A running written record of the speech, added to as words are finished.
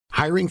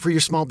Hiring for your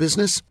small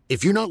business?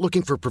 If you're not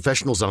looking for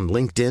professionals on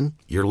LinkedIn,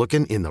 you're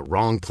looking in the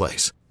wrong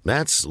place.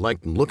 That's like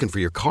looking for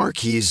your car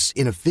keys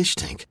in a fish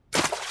tank.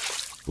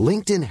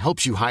 LinkedIn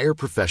helps you hire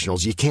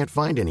professionals you can't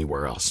find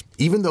anywhere else,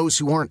 even those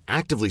who aren't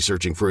actively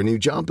searching for a new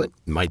job but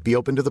might be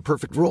open to the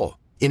perfect role.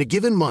 In a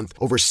given month,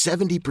 over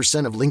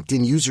 70% of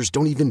LinkedIn users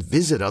don't even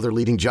visit other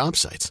leading job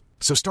sites.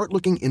 So start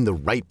looking in the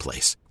right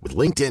place. With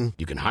LinkedIn,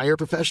 you can hire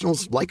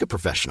professionals like a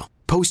professional.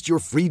 Post your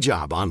free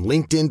job on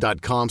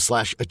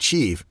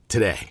linkedin.com/achieve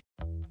today.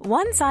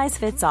 One size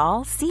fits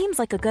all seems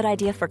like a good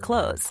idea for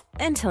clothes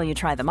until you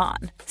try them on.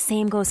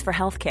 Same goes for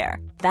healthcare.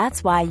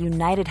 That's why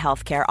United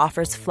Healthcare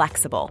offers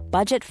flexible,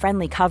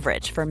 budget-friendly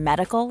coverage for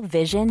medical,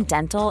 vision,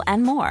 dental,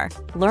 and more.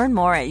 Learn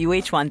more at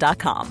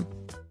uh1.com.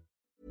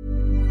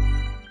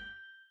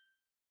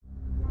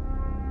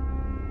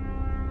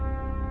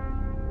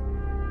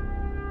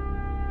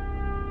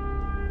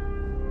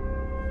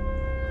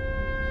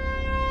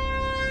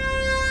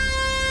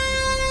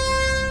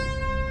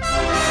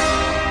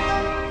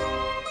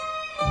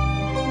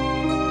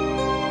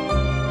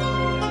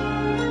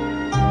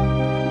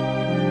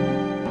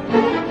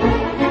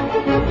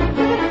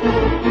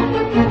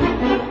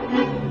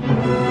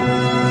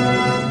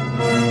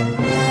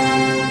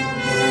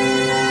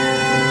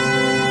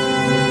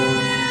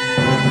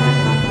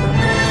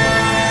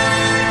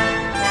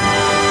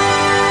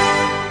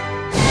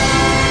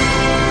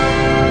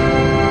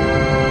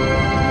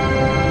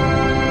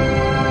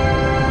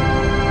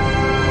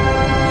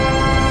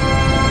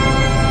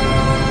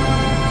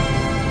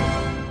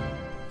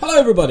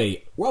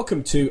 Everybody,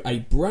 welcome to a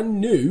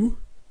brand new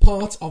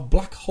part of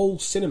Black Hole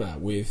Cinema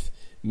with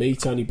me,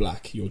 Tony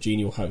Black, your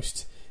genial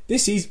host.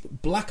 This is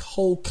Black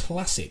Hole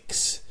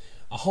Classics,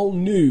 a whole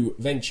new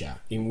venture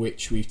in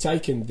which we've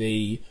taken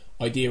the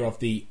idea of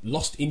the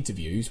lost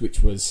interviews,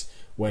 which was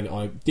when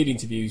I did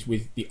interviews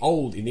with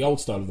in the old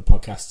style of the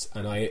podcasts,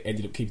 and I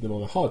ended up keeping them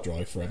on a hard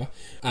drive forever.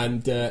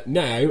 And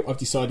now I've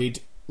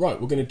decided,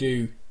 right, we're going to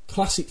do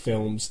classic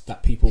films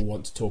that people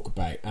want to talk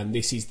about, and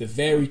this is the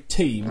very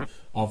team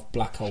of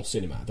Black Hole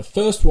Cinema. The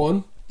first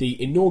one, the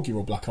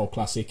inaugural Black Hole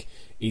Classic,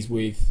 is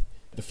with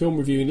the film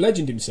reviewing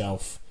legend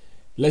himself,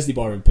 Leslie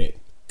Byron Pitt.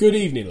 Good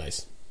evening,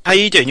 Les. How are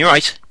you doing? You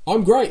alright?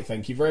 I'm great,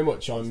 thank you very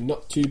much. I'm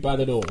not too bad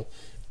at all.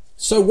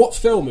 So what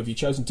film have you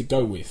chosen to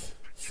go with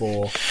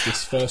for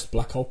this first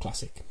Black Hole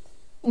Classic?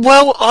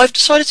 Well, I've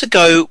decided to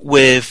go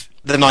with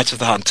The Night of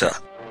the Hunter.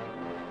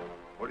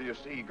 What do you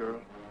see,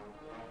 girl?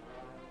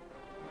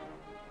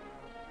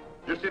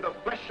 You see the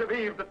flesh of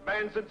Eve that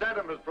man since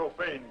Adam has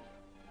profaned.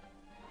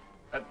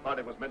 That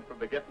body was meant for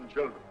begetting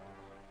children.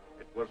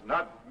 It was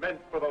not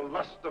meant for the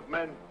lust of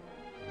men.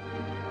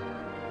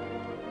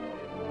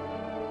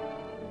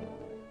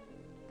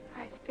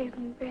 I'm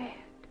feeling bad.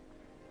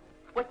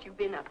 What you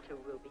been up to,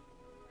 Ruby?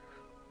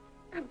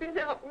 I've been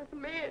out with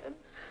men.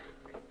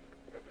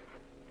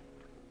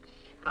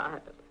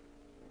 Child.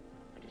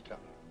 What you tell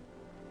me?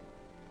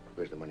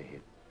 Where's the money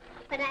hid?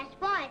 But I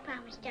swore I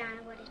promised John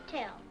I wouldn't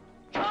tell.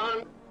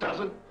 John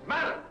doesn't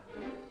matter.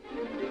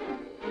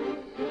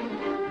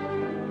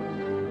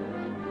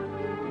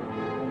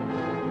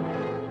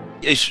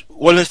 It's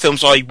one of the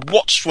films I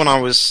watched when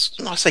I was,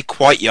 I say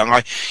quite young.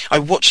 I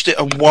watched it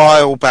a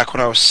while back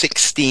when I was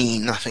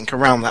 16, I think,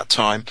 around that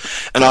time,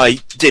 and I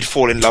did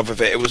fall in love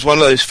with it. It was one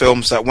of those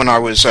films that when I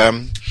was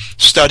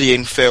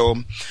studying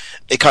film,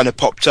 it kind of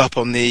popped up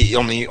on the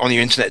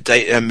internet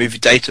movie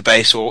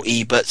database or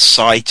eBirds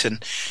site,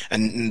 and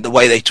the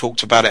way they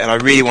talked about it, and I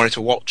really wanted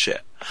to watch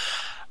it.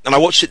 And I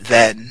watched it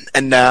then,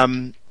 and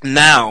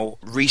now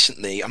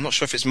recently, I'm not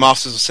sure if it's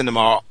Masters of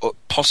Cinema or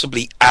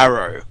possibly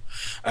Arrow,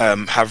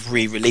 have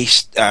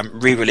re-released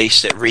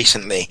it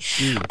recently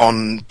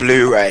on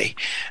Blu-ray,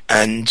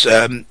 and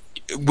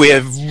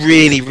we're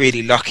really,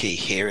 really lucky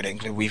here in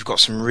England. We've got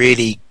some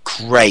really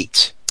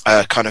great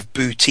kind of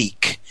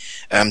boutique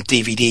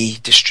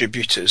DVD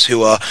distributors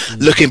who are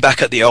looking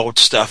back at the old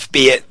stuff,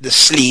 be it the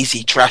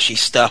sleazy, trashy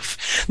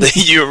stuff, the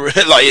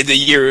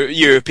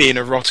European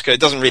erotica. It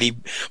doesn't really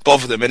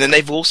bother them. And then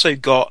they've also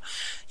got,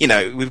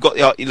 we've got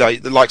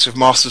the likes of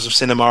Masters of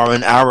Cinema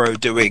and Arrow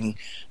doing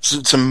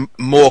some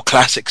more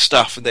classic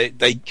stuff. And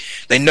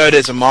they know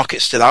there's a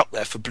market still out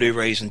there for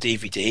Blu-rays and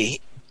DVD.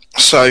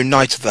 So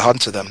Night of the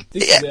Hunter them.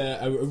 This is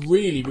a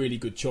really, really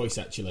good choice,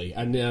 actually.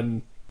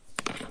 And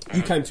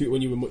you came to it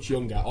when you were much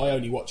younger. I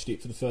only watched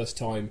it for the first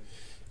time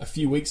a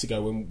few weeks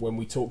ago when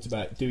we talked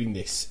about doing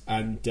this,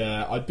 and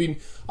I've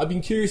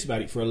been curious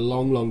about it for a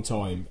long, long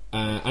time.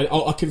 And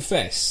I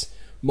confess,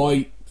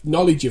 my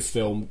knowledge of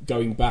film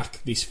going back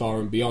this far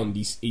and beyond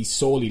is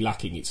sorely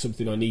lacking. It's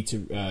something I need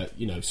to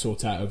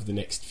sort out over the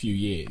next few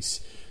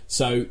years.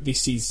 So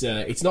this is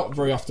it's not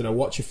very often I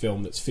watch a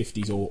film that's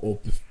 50s or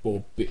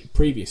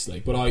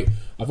previously, but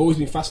I've always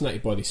been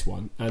fascinated by this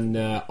one, and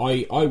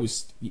I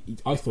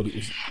thought it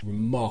was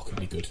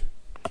remarkably good.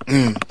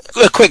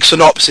 A quick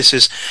synopsis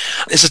is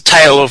it's a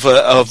tale of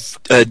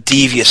a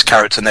devious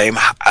character named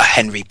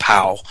Henry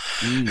Powell,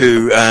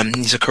 who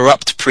he's a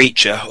corrupt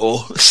preacher,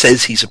 or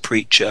says he's a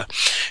preacher,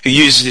 who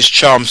uses his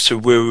charms to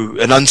woo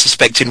an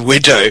unsuspecting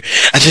widow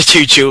and her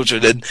 2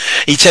 children, and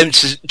he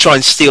attempts to try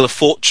and steal a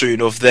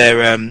fortune of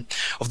their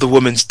of the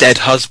woman's dead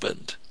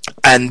husband.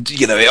 And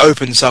it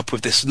opens up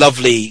with this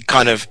lovely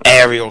kind of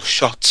aerial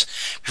shot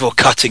before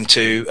cutting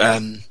to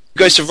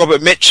goes to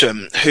Robert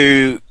Mitchum,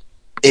 who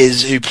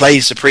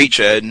plays the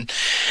preacher, and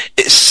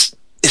it's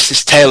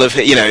this tale of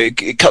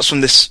it cuts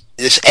from this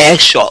air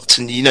shot,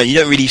 and you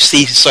don't really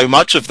see so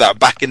much of that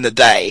back in the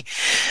day,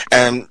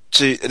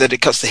 that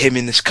it cuts to him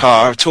in this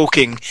car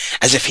talking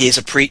as if he is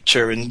a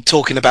preacher and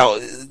talking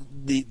about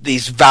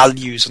these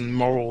values and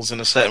morals in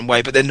a certain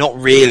way, but they're not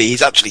really.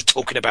 He's actually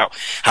talking about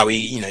how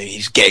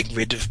he's getting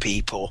rid of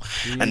people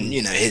and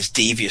his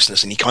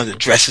deviousness, and he kind of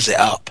dresses it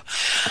up.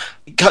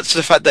 It cuts to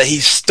the fact that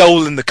he's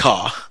stolen the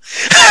car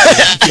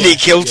and he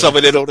killed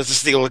someone in order to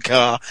steal the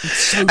car.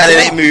 So and dark.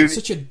 then it moves.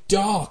 Such a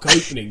dark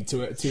opening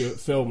to a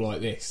film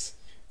like this,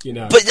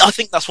 But I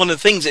think that's one of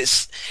the things.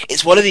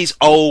 It's one of these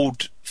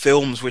old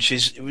films which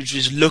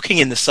is looking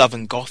in the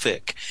Southern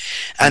Gothic,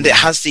 and it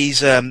has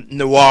these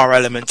noir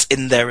elements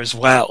in there as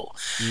well.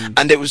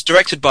 And it was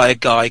directed by a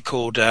guy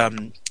called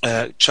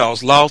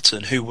Charles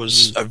Lalton, who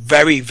was a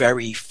very,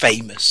 very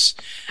famous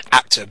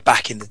actor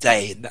back in the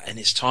day in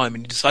his time,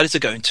 and he decided to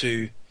go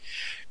into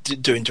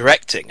doing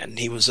directing, and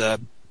he was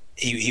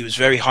he was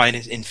very high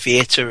in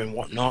theatre and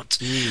whatnot,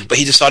 but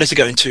he decided to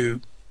go into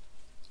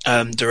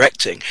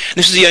directing. And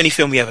this was the only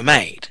film he ever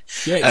made.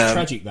 Yeah, it's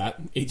tragic that.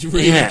 It's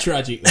really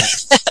tragic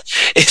that.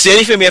 It's the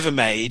only film he ever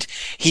made.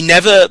 He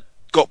never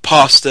got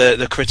past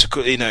the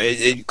critical,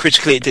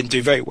 critically it didn't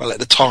do very well at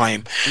the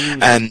time,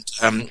 and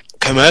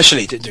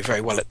commercially it didn't do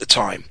very well at the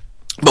time.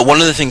 But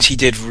one of the things he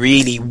did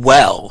really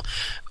well,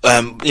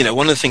 one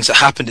of the things that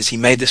happened is he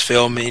made this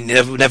film, he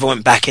never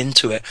went back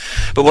into it.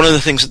 But one of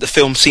the things that the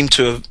film seemed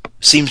to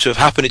have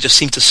happened, it just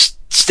seemed to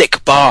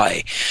stick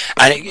by,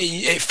 and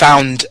it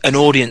found an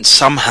audience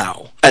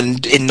somehow.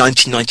 And in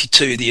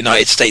 1992, the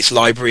United States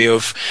Library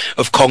of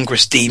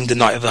Congress deemed The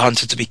Night of the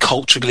Hunter to be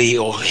culturally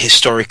or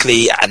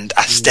historically and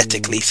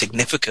aesthetically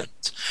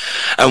significant.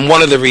 And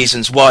one of the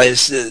reasons why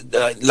is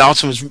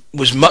Lalton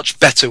was much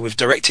better with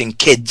directing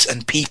kids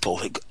and people,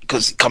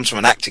 because he comes from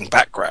an acting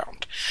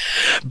background.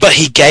 But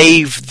he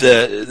gave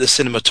the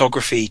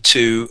cinematography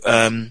to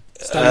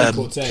Stanley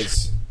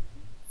Cortez.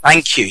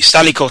 Thank you,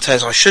 Stanley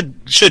Cortez. I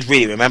should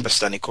really remember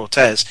Stanley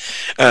Cortez,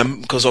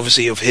 because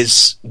obviously of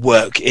his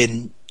work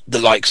in the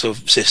likes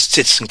of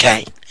Citizen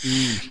Kane,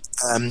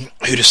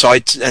 who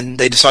decide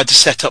to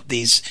set up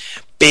these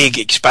big,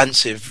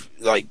 expansive,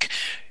 like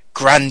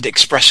grand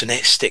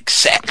expressionistic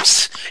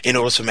sets in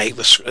order to make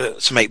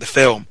the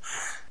film.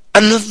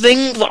 And the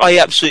thing that I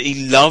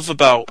absolutely love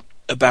about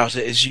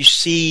it is you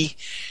see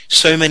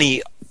so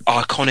many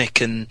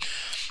iconic and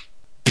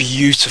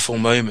beautiful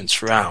moments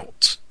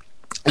throughout.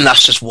 And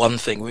that's just one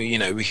thing.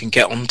 We can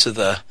get onto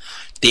the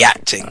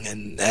acting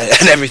and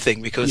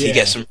everything, because he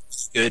gets some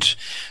good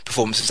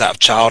performances out of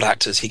child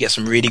actors. He gets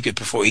some really good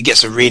He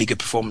gets a really good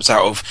performance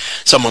out of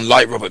someone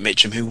like Robert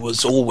Mitchum, who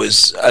was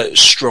always a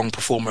strong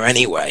performer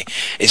anyway.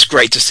 It's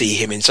great to see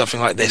him in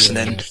something like this, and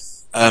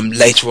then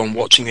later on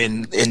watching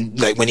in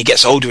like when he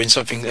gets older in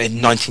something in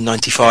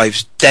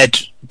 1995's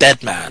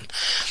Dead Man,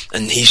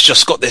 and he's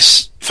just got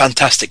this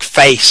fantastic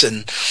face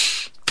and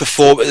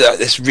perform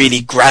this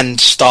really grand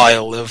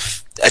style of.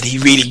 And he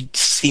really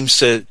seems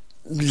to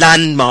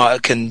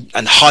landmark and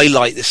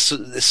highlight this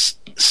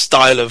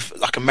style of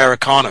like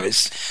Americana.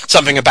 Is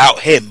something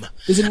about him.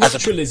 There's a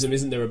naturalism,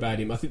 isn't there, about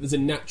him? I think there's a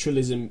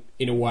naturalism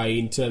in a way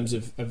in terms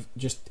of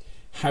just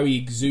how he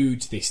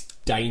exudes this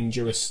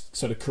dangerous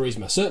sort of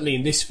charisma. Certainly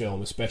in this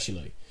film,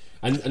 especially.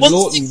 And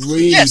Lawton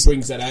really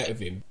brings that out of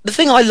him. The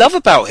thing I love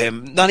about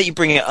him, now that you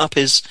bring it up,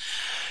 is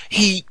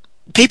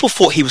people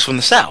thought he was from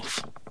the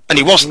South, and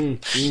he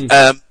wasn't.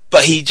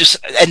 But he just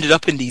ended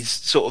up in these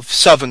sort of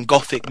Southern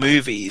Gothic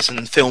movies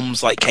and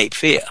films like Cape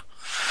Fear.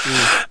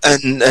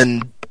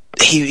 And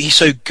he's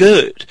so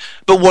good.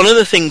 But one of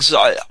the things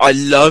I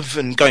love,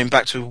 and going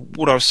back to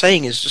what I was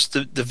saying, is just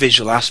the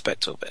visual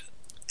aspect of it.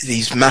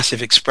 These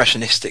massive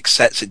expressionistic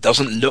sets, it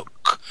doesn't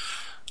look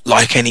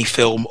like any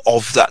film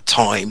of that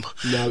time.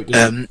 No, it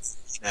doesn't.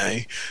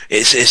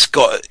 It's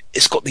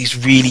got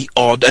these really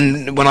odd,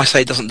 and when I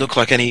say it doesn't look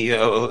like any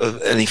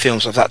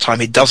films of that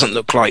time, it doesn't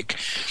look like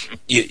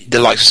the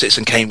likes of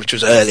Citizen Kane, which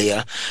was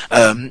earlier,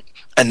 and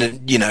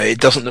it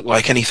doesn't look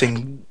like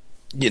anything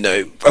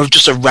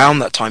just around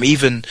that time.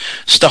 Even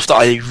stuff that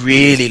I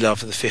really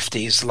love of the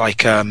 50s,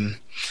 like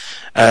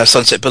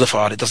Sunset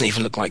Boulevard, it doesn't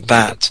even look like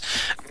that.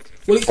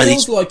 Well, it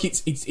feels like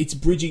it's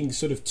bridging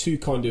sort of two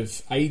kind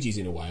of ages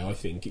in a way. I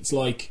think it's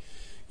like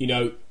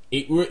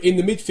we're in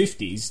the mid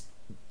 50s.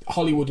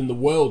 Hollywood and the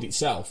world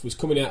itself was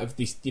coming out of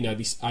this,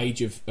 this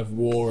age of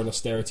war and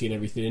austerity and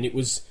everything, and it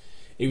was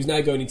now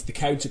going into the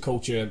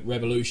counterculture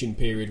revolution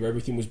period where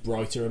everything was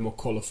brighter and more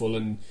colourful,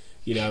 and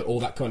you know, all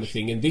that kind of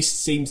thing. And this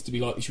seems to be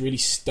like this really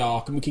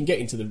stark, and we can get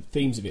into the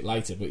themes of it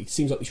later, but it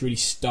seems like this really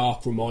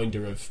stark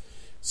reminder of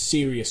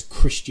serious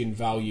Christian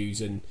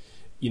values and,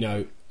 you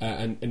know,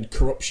 and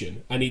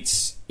corruption. And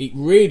it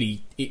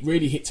really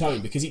hits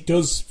home, because it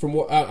does, from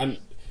what and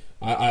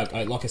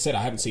I like I said,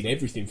 I haven't seen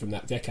everything from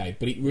that decade,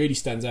 but it really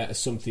stands out as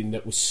something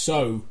that was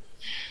so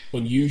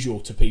unusual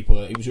to people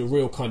that it was a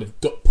real kind of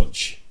gut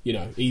punch, you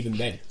know, even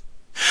then.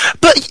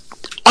 But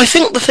I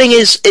think the thing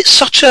is, it's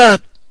such a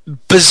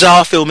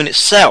bizarre film in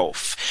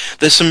itself.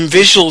 There's some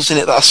visuals in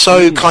it that are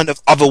so kind of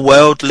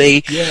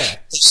otherworldly. Yeah.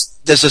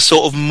 There's a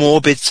sort of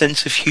morbid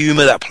sense of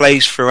humour that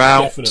plays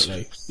throughout.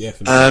 Definitely.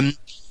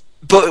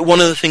 But one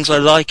of the things I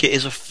like it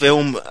is a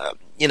film.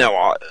 You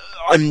know,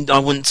 I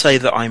wouldn't say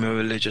that I'm a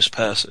religious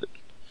person,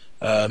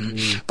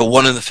 but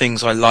one of the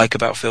things I like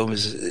about film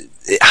is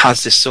it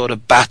has this sort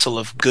of battle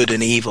of good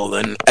and evil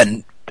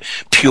and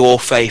pure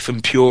faith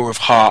and pure of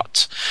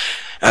heart.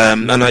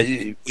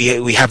 And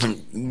we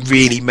haven't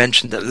really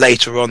mentioned that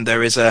later on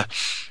there is a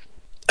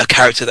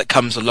character that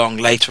comes along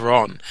later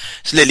on.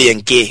 It's Lillian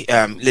Gish,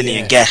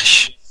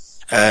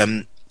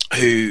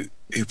 who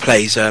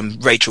plays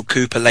Rachel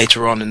Cooper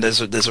later on, and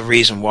there's a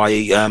reason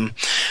why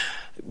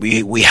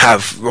we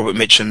have Robert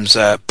Mitchum's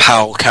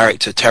pal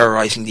character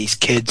terrorizing these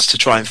kids to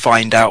try and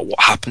find out what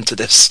happened to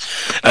this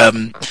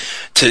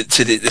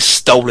the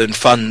stolen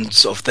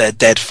funds of their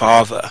dead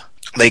father.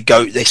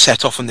 They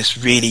set off on this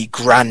really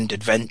grand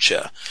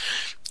adventure,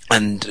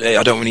 and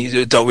I don't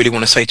really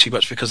want to say too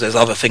much because there's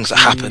other things that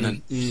happen,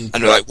 and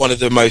like one of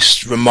the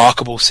most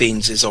remarkable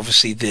scenes is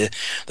obviously the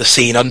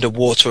scene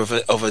underwater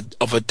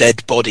of a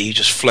dead body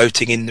just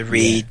floating in the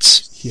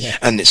reeds. Yeah.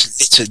 And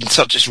it's in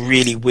such a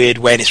really weird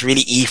way, and it's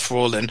really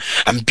ethereal and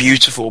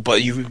beautiful.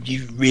 But you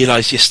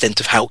realise the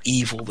extent of how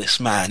evil this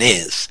man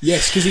is.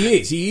 Yes, because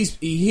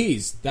he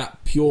is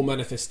that pure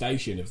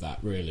manifestation of that.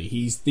 Really,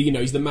 he's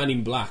the man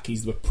in black.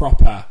 He's the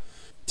proper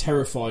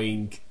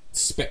terrifying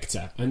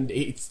spectre, and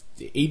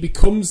he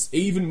becomes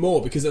even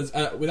more because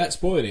without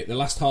spoiling it, the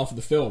last half of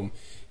the film,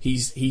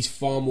 he's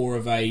far more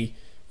of a,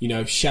 you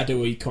know,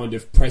 shadowy kind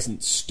of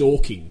presence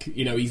stalking.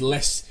 You know, he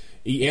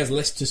has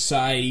less to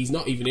say. He's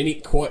not even in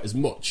it quite as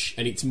much,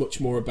 and it's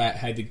much more about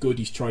how the good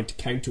is trying to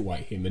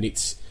counterweight him, and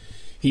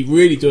he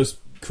really does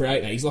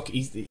create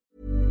that.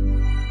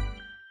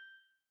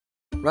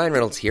 Ryan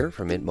Reynolds here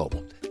from Mint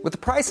Mobile. With the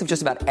price of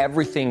just about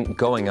everything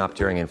going up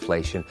during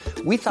inflation,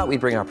 we thought we'd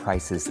bring our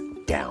prices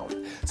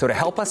down. So to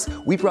help us,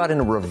 we brought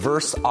in a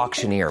reverse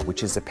auctioneer,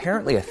 which is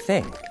apparently a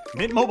thing.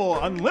 Mint Mobile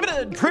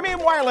Unlimited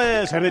Premium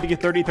Wireless. How to get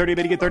 30, 30,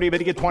 bit to get 30, bit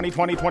to get 20,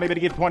 20, 20, bit to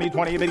get 20,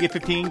 20, bit to get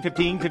 15,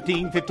 15,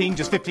 15, 15,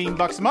 just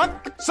 $15 a month?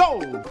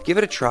 Sold! Give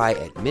it a try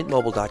at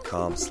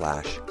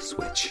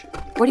mintmobile.com/switch.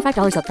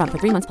 $45 up front for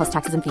 3 months plus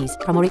taxes and fees.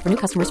 Promo rate for new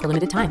customers for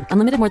limited time.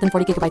 Unlimited more than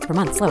 40 gigabytes per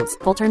month. Slows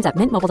full terms at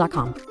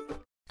mintmobile.com.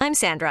 I'm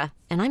Sandra,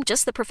 and I'm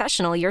just the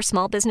professional your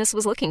small business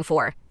was looking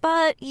for.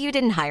 But you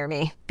didn't hire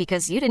me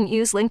because you didn't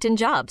use LinkedIn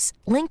Jobs.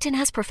 LinkedIn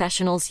has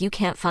professionals you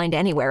can't find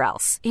anywhere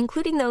else,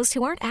 including those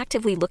who aren't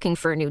actively looking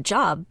for a new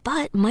job,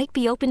 but might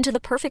be open to the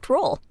perfect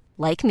role,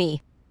 like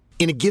me.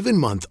 In a given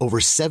month, over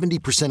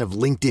 70% of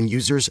LinkedIn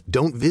users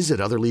don't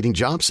visit other leading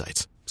job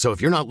sites. So if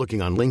you're not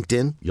looking on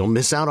LinkedIn, you'll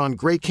miss out on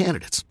great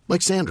candidates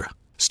like Sandra.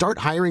 Start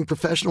hiring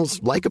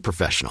professionals like a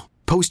professional.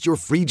 Post your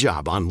free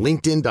job on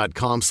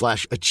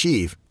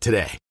linkedin.com/achieve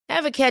today.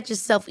 Ever catch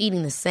yourself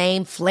eating the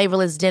same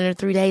flavorless dinner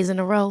 3 days in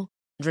a row?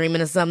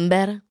 Dreaming of something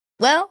better?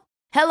 Well,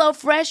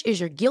 HelloFresh is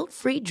your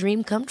guilt-free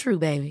dream come true,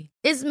 baby.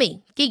 It's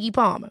me, Keke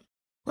Palmer.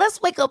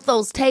 Let's wake up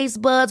those taste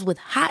buds with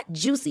hot,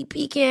 juicy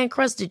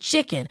pecan-crusted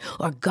chicken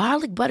or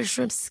garlic butter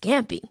shrimp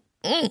scampi.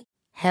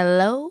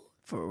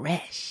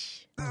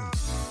 HelloFresh.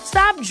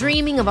 Stop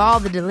dreaming of all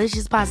the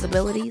delicious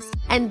possibilities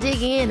and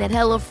dig in at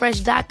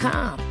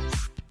HelloFresh.com.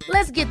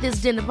 Let's get this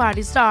dinner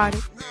party started.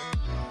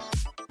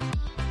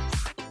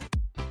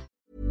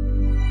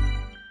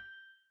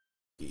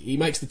 He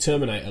makes the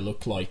Terminator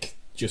look like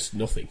just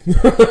nothing.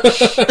 But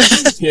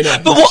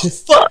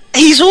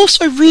he's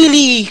also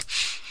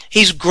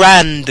he's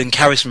grand and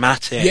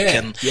charismatic.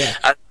 Yeah.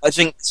 I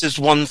think this is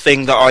one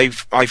thing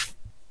that I've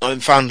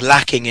found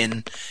lacking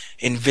in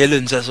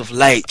villains as of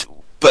late.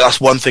 But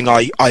that's one thing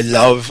I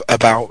love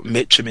about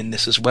Mitchum in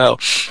this as well.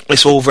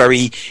 It's all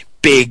very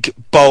big,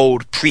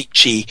 bold,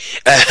 preachy,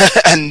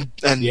 and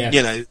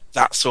you know,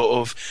 that sort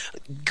of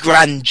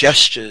grand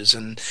gestures,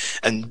 and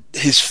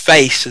his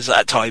face is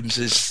at times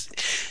is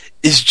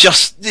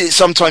just,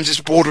 sometimes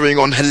it's bordering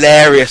on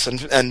hilarious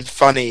and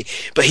funny,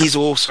 but he's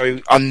also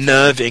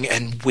unnerving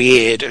and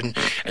weird and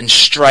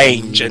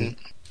strange and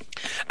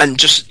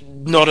just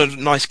not a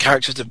nice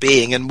character to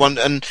being, and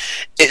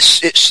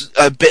it's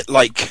a bit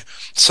like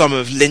some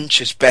of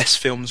Lynch's best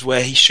films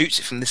where he shoots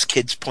it from this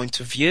kid's point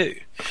of view,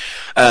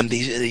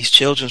 these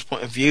children's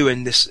point of view,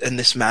 and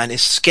this man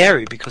is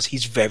scary because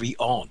he's very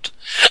odd,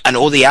 and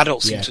all the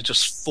adults seem to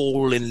just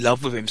fall in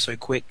love with him so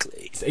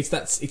quickly. It's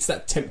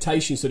that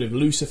temptation, sort of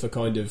Lucifer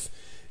kind of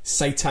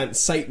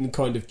Satan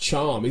kind of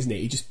charm, isn't it?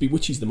 He just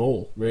bewitches them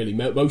all, really,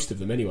 most of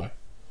them anyway.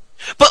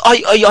 But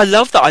I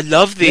love that. I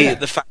love the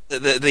fact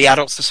that the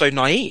adults are so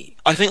naive.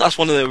 I think that's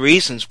one of the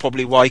reasons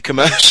probably why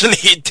commercially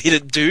it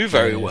didn't do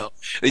very well.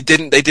 They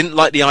didn't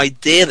like the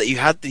idea that you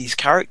had these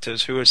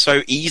characters who are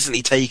so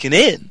easily taken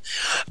in.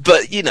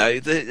 But you know,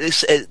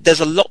 there's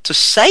a lot to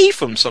say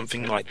from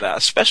something like that,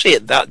 especially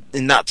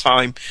in that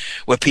time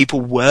where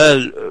people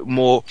were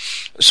more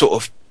sort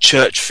of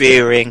church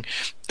fearing.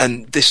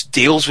 And this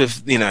deals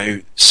with, you know,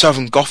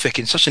 Southern Gothic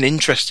in such an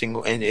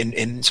interesting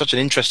in such an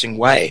interesting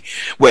way,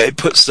 where it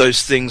puts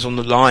those things on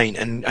the line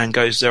and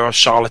goes, there are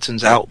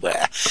charlatans out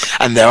there,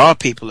 and there are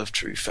people of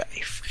true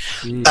faith,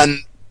 and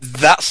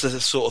that's the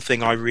sort of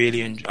thing I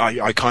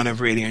kind of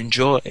really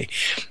enjoy.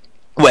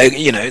 Where,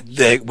 you know,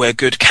 where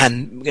good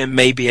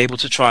may be able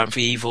to triumph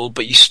evil,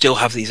 but you still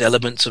have these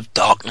elements of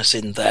darkness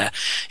in there.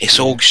 It's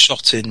all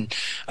shot in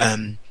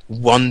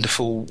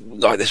wonderful,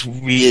 like this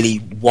really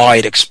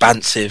wide,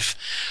 expansive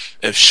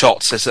of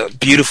shots. There's a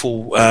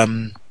beautiful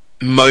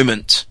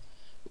moment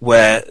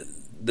where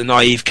the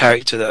naive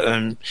character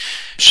that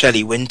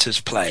Shelley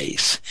Winters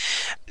plays,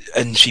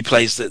 and she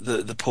plays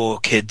the poor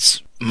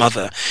kid's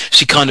mother.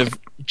 She kind of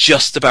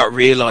just about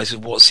realizes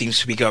what seems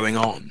to be going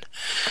on,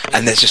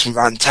 and there's this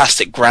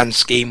fantastic grand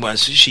scheme where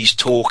she's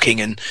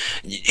talking and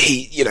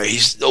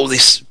he's all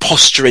this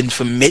posturing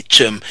for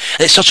Mitchum,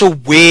 and it's such a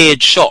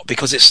weird shot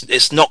because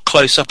it's not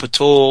close up at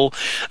all.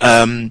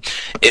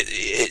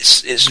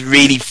 It's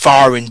really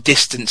far in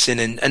distance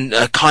and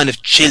kind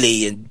of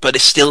chilly, but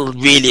it's still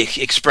really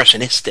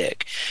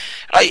expressionistic.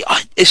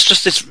 It's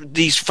just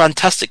these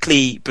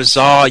fantastically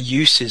bizarre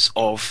uses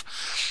of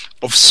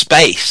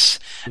space.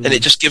 And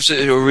it just gives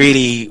it a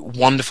really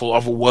wonderful,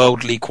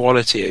 otherworldly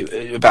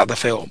quality about the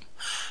film.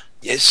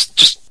 It's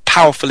just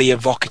powerfully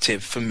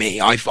evocative for me.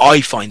 I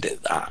find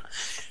it that.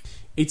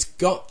 It's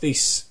got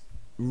this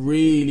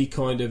really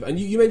kind of, and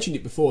you mentioned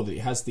it before, that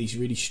it has these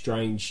really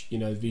strange, you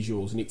know,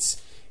 visuals, and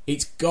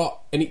it's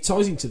got, and it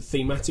ties into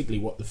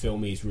thematically what the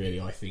film is really,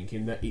 I think,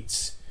 in that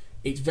it's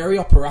very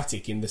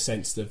operatic in the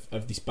sense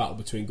of this battle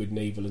between good and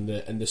evil,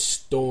 and the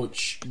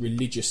staunch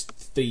religious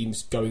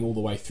themes going all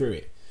the way through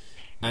it.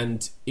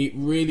 And it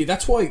really,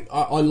 that's why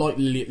I like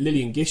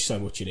Lillian Gish so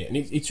much in it. And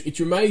it's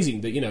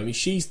amazing that, you know, I mean,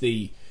 she was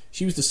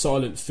the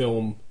silent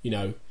film, you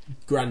know,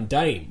 grand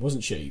dame,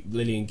 wasn't she,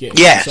 Lillian Gish?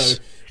 Yes.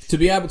 So to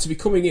be able to be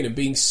coming in and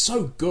being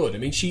so good, I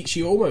mean,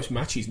 she almost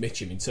matches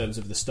Mitchum in terms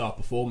of the star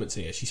performance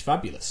here. She's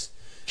fabulous.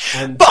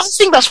 But I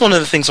think that's one of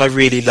the things I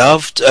really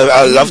loved.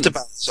 I loved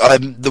about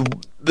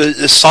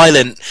the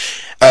silent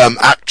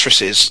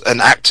actresses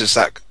and actors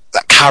that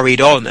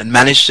carried on and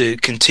managed to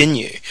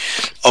continue.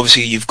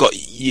 Obviously, you've got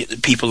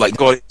people like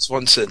Gordon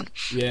Swanson,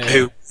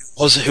 who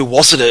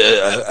wasn't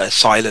a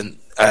silent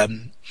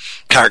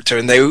character,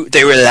 and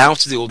they were allowed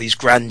to do all these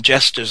grand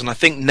gestures. And I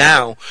think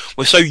now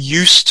we're so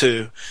used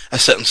to a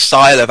certain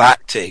style of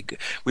acting,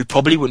 we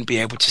probably wouldn't be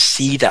able to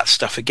see that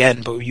stuff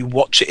again. But you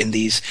watch it in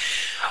these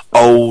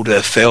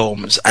older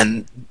films,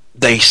 and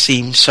they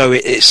seem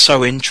it's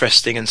so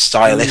interesting and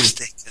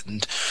stylistic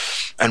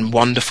and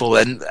wonderful,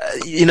 and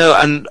you know,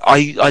 and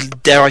I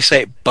dare I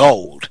say it,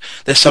 bold.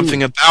 There's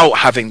something about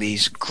having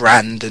these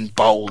grand and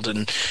bold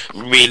and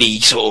really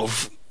sort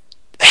of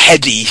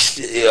heady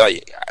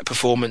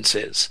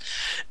performances,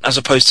 as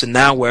opposed to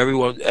now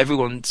where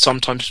everyone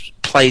sometimes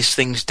plays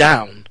things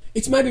down.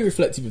 It's maybe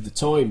reflective of the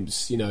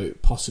times, you know,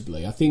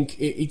 possibly. I think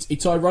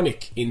it's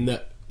ironic in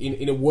that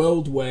in a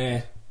world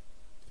where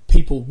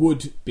people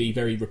would be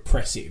very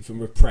repressive and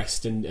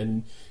repressed,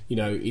 and you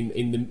know,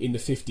 in the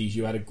 50s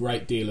you had a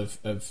great deal of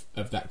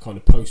that kind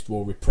of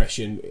post-war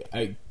repression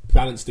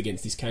balanced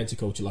against this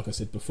counterculture, like I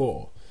said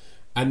before.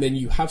 And then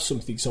you have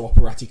something so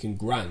operatic and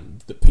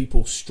grand that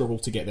people struggle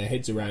to get their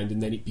heads around,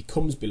 and then it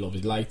becomes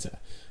beloved later.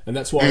 And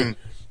that's why, you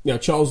know,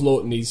 Charles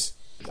Laughton is,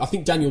 I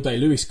think Daniel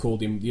Day-Lewis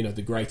called him, you know,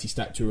 the greatest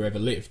actor who ever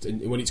lived.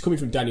 And when it's coming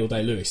from Daniel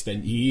Day-Lewis,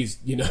 then he is,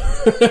 you know,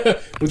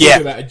 we're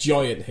talking about a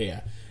giant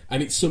here.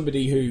 And it's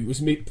somebody who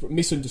was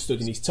misunderstood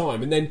in his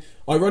time. And then,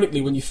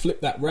 ironically, when you flip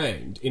that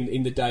round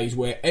in the days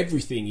where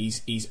everything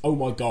is oh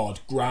my god,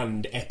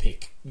 grand,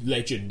 epic,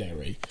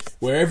 legendary,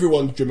 where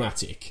everyone's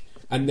dramatic,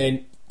 and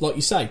then, like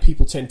you say,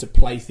 people tend to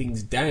play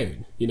things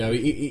down. You know,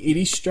 it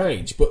is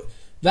strange, but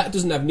that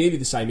doesn't have nearly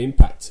the same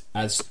impact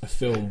as a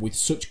film with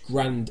such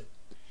grand,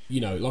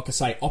 you know, like I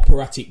say,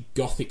 operatic,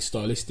 gothic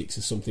stylistics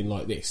as something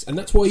like this. And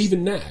that's why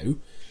even now,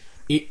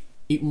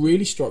 it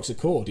really strikes a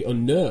chord. It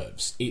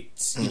unnerves.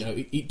 It's, you know,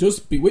 it does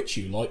bewitch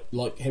you,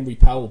 like Henry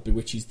Powell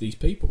bewitches these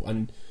people,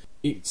 and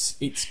it's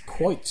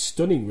quite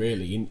stunning,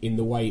 really, in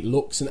the way it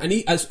looks, and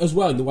as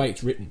well in the way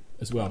it's written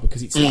as well,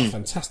 because it's a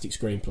fantastic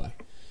screenplay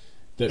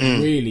that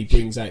really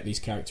brings out these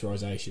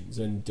characterizations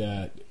and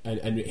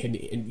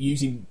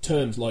using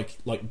terms like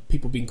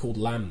people being called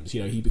lambs.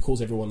 You know, he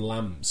calls everyone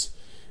lambs.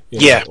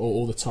 You know,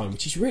 all the time,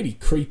 which is really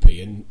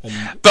creepy and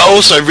but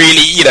also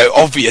really, you know,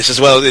 obvious as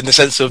well, in the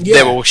sense of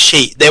they're all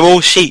sheep. They're all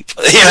sheep.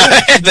 You know,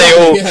 they're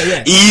all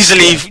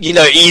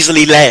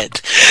easily led.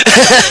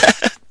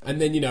 And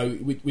then,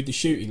 with the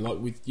shooting, like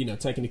with,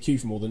 taking a cue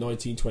from all the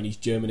 1920s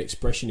German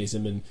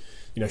expressionism and,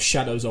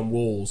 shadows on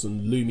walls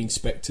and looming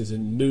spectres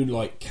and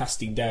moonlight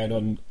casting down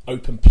on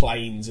open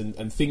plains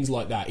and things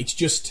like that. It's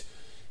just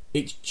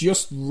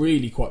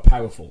really quite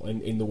powerful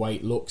in the way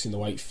it looks, in the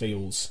way it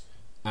feels,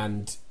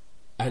 and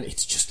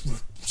it's just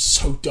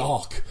so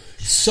dark.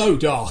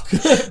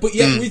 But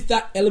yet with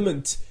that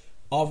element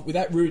of,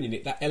 without ruining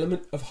it, that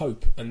element of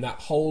hope and that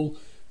whole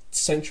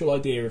central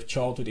idea of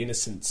childhood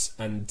innocence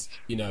and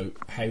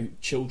how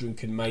children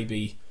can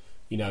maybe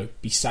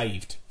be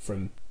saved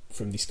from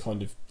this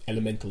kind of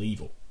elemental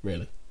evil,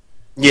 really.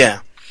 Yeah.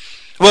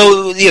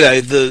 Well,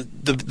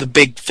 the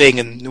big thing,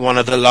 and one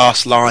of the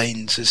last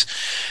lines is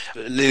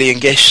Lillian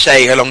Gish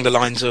saying along the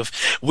lines of,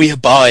 "We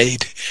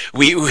abide,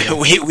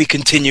 we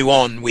continue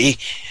on, we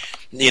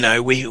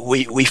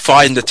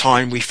find the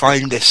time, we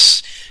find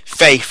this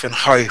faith and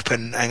hope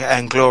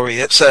and glory."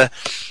 It's a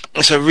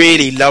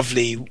really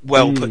lovely,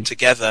 well put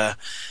together,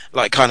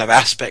 like, kind of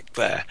aspect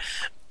there.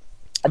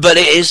 But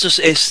it is just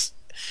it's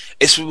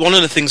one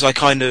of the things I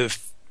kind of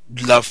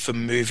love for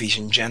movies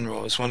in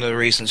general. It's one of the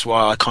reasons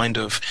why I kind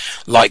of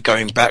like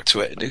going back to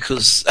it,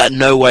 because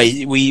no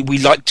way we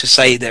like to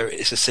say there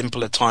it's a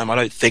simpler time. I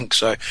don't think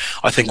so.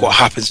 I think what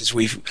happens is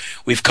we've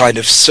kind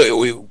of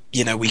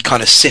we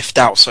kind of sift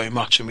out so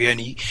much and we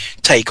only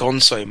take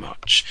on so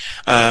much.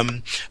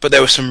 But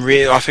there was some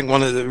I think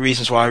one of the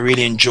reasons why I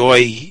really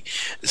enjoy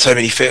so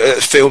many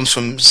films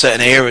from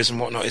certain eras and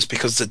whatnot is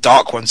because the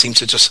dark ones seem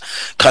to just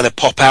kind of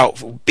pop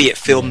out, be it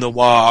film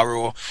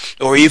noir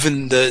or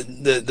even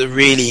the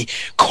really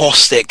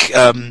caustic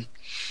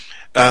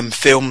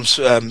films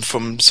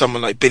from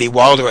someone like Billy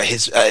Wilder at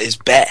his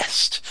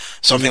best,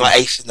 something like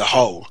Ace in the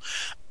Hole.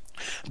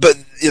 But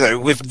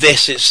with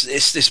this,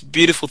 it's this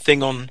beautiful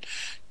thing on.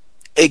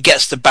 It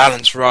gets the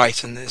balance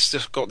right, and it's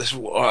just got this.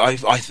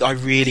 I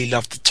really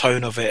love the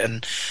tone of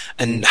it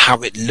and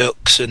how it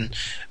looks and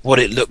what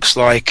it looks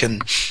like,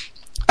 and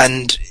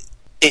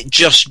it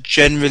just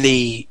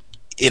generally.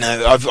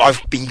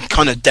 I've been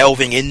kind of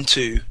delving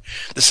into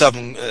the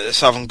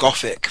Southern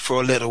Gothic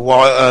for a little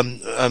while,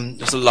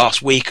 the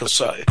last week or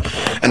so,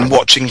 and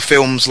watching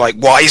films like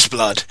Wise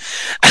Blood.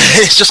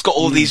 It's just got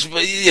all these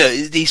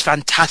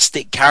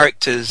fantastic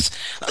characters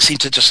that seem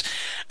to just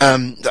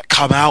that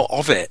come out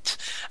of it,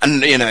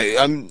 and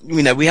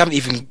we haven't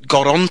even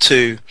got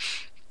onto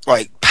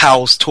like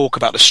Powell's talk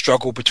about the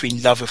struggle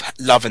between love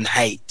and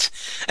hate,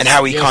 and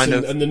how he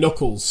and the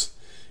Knuckles.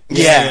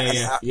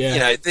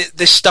 Yeah.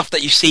 This stuff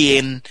that you see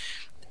in,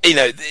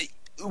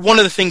 one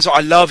of the things that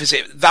I love is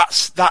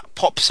that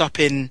pops up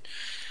in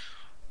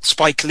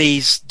Spike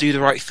Lee's Do the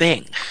Right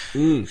Thing,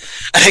 and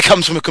it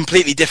comes from a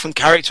completely different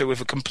character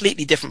with a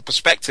completely different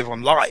perspective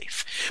on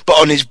life. But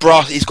on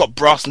he's got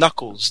brass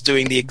knuckles,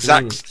 doing the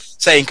exact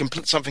saying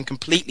something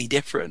completely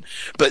different.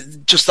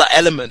 But just that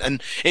element,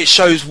 and it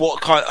shows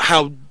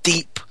how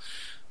deep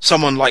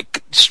someone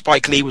like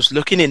Spike Lee was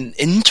looking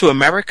into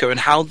America and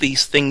how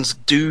these things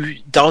do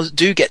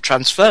get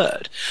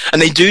transferred,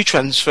 and they do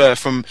transfer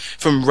from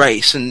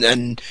race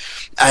and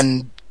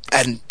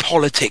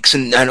politics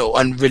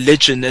and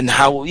religion, and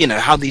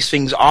how these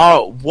things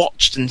are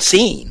watched and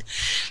seen.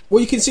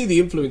 Well, you can see the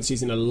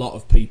influences in a lot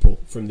of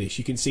people from this.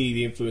 You can see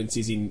the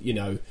influences in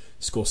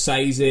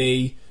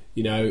Scorsese,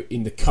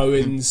 in the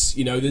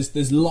Coens.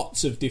 There's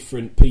lots of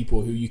different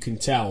people who you can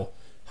tell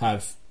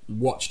have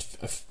watched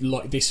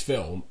like this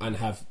film and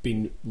have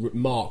been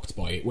marked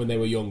by it when they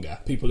were younger.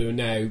 People who are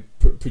now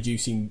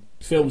producing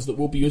films that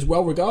will be as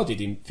well regarded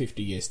in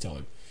 50 years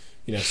time,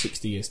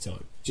 60 years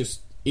time.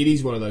 Just, it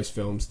is one of those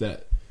films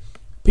that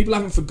people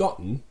haven't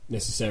forgotten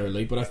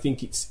necessarily, but I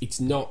think it's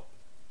not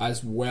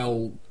as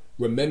well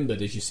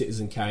remembered as your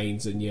Citizen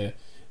Kanes and your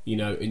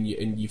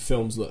and your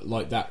films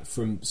like that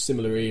from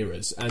similar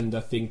eras. And I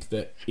think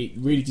that it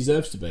really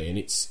deserves to be, and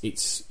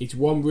it's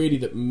one really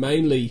that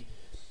mainly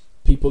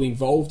people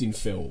involved in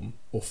film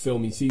or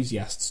film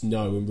enthusiasts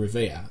know and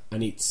revere,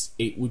 and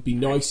it would be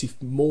nice if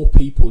more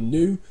people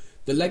knew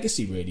the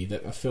legacy really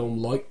that a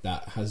film like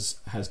that has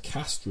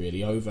cast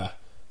really over,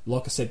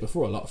 like I said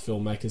before, a lot of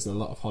filmmakers and a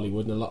lot of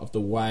Hollywood and a lot of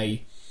the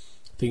way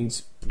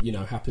things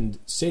happened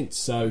since.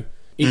 So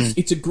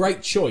it's a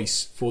great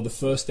choice for the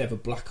first ever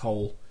Black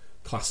Hole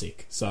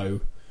classic.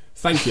 So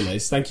thank you,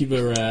 Les. Thank you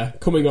for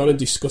coming on and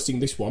discussing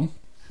this one.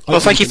 Well,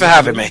 thank you for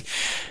having me.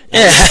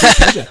 Yeah.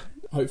 Pleasure.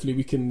 Hopefully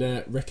we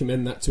can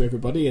recommend that to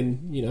everybody,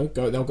 and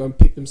they'll go and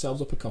pick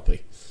themselves up a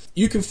copy.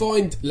 You can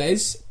find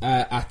Les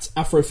at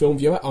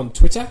AfroFilmViewer on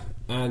Twitter,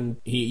 and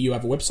you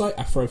have a website,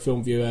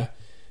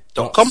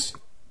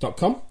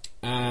 afrofilmviewer.com,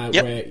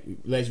 where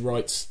Les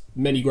writes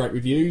many great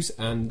reviews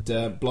and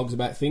blogs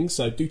about things,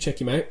 so do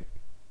check him out.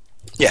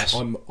 Yes.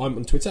 I'm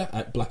on Twitter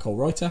at Black Hole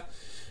Writer,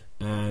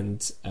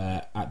 and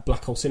at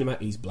Black Hole Cinema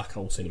is Black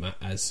Hole Cinema,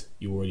 as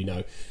you already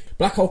know.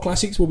 Black Hole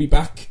Classics will be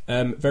back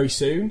very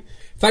soon.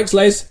 Thanks,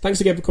 Les.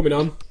 Thanks again for coming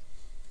on.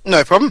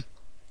 No problem.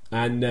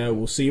 And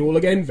we'll see you all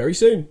again very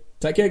soon.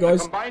 Take care,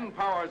 guys. The combined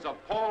powers of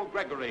Paul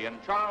Gregory and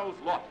Charles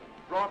Lawton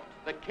brought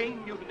The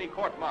King Mutiny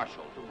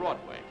Court-Martial to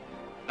Broadway.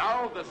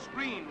 Now the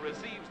screen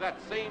receives that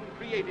same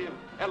creative,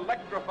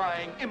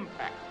 electrifying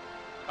impact.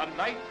 The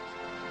Night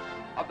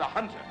of the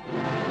Hunter.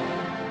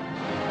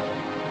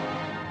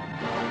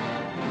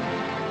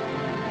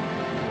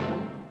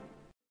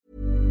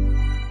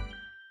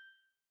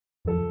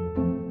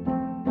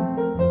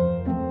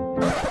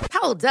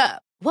 Hold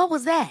up. What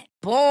was that?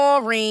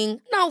 Boring.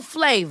 No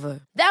flavor.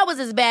 That was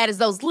as bad as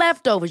those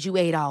leftovers you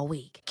ate all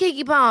week.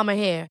 Keke Palmer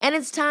here, and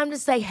it's time to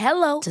say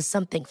hello to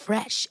something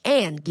fresh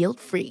and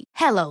guilt-free.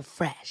 Hello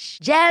Fresh.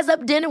 Jazz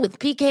up dinner with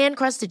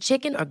pecan-crusted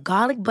chicken or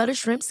garlic butter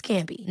shrimp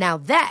scampi. Now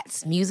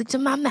that's music to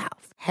my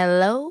mouth.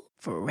 Hello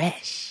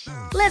Fresh.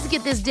 Let's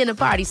get this dinner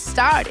party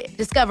started.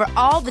 Discover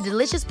all the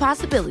delicious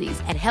possibilities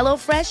at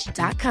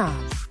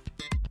hellofresh.com.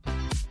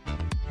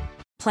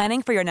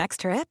 Planning for your next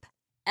trip?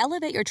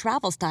 Elevate your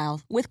travel style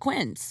with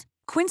Quince.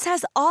 Quince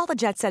has all the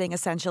jet-setting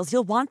essentials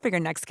you'll want for your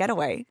next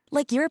getaway,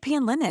 like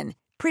European linen,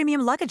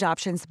 premium luggage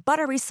options,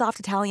 buttery soft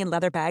Italian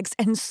leather bags,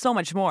 and so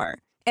much more.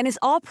 And is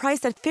all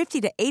priced at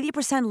 50 to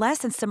 80% less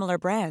than similar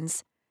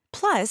brands.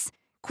 Plus,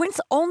 Quince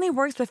only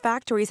works with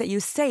factories that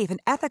use safe and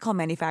ethical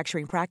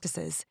manufacturing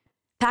practices.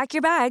 Pack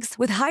your bags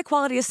with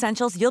high-quality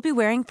essentials you'll be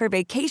wearing for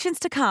vacations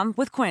to come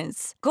with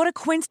Quince. Go to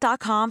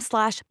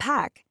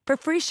quince.com/pack for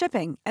free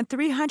shipping and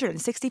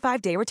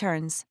 365-day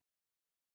returns.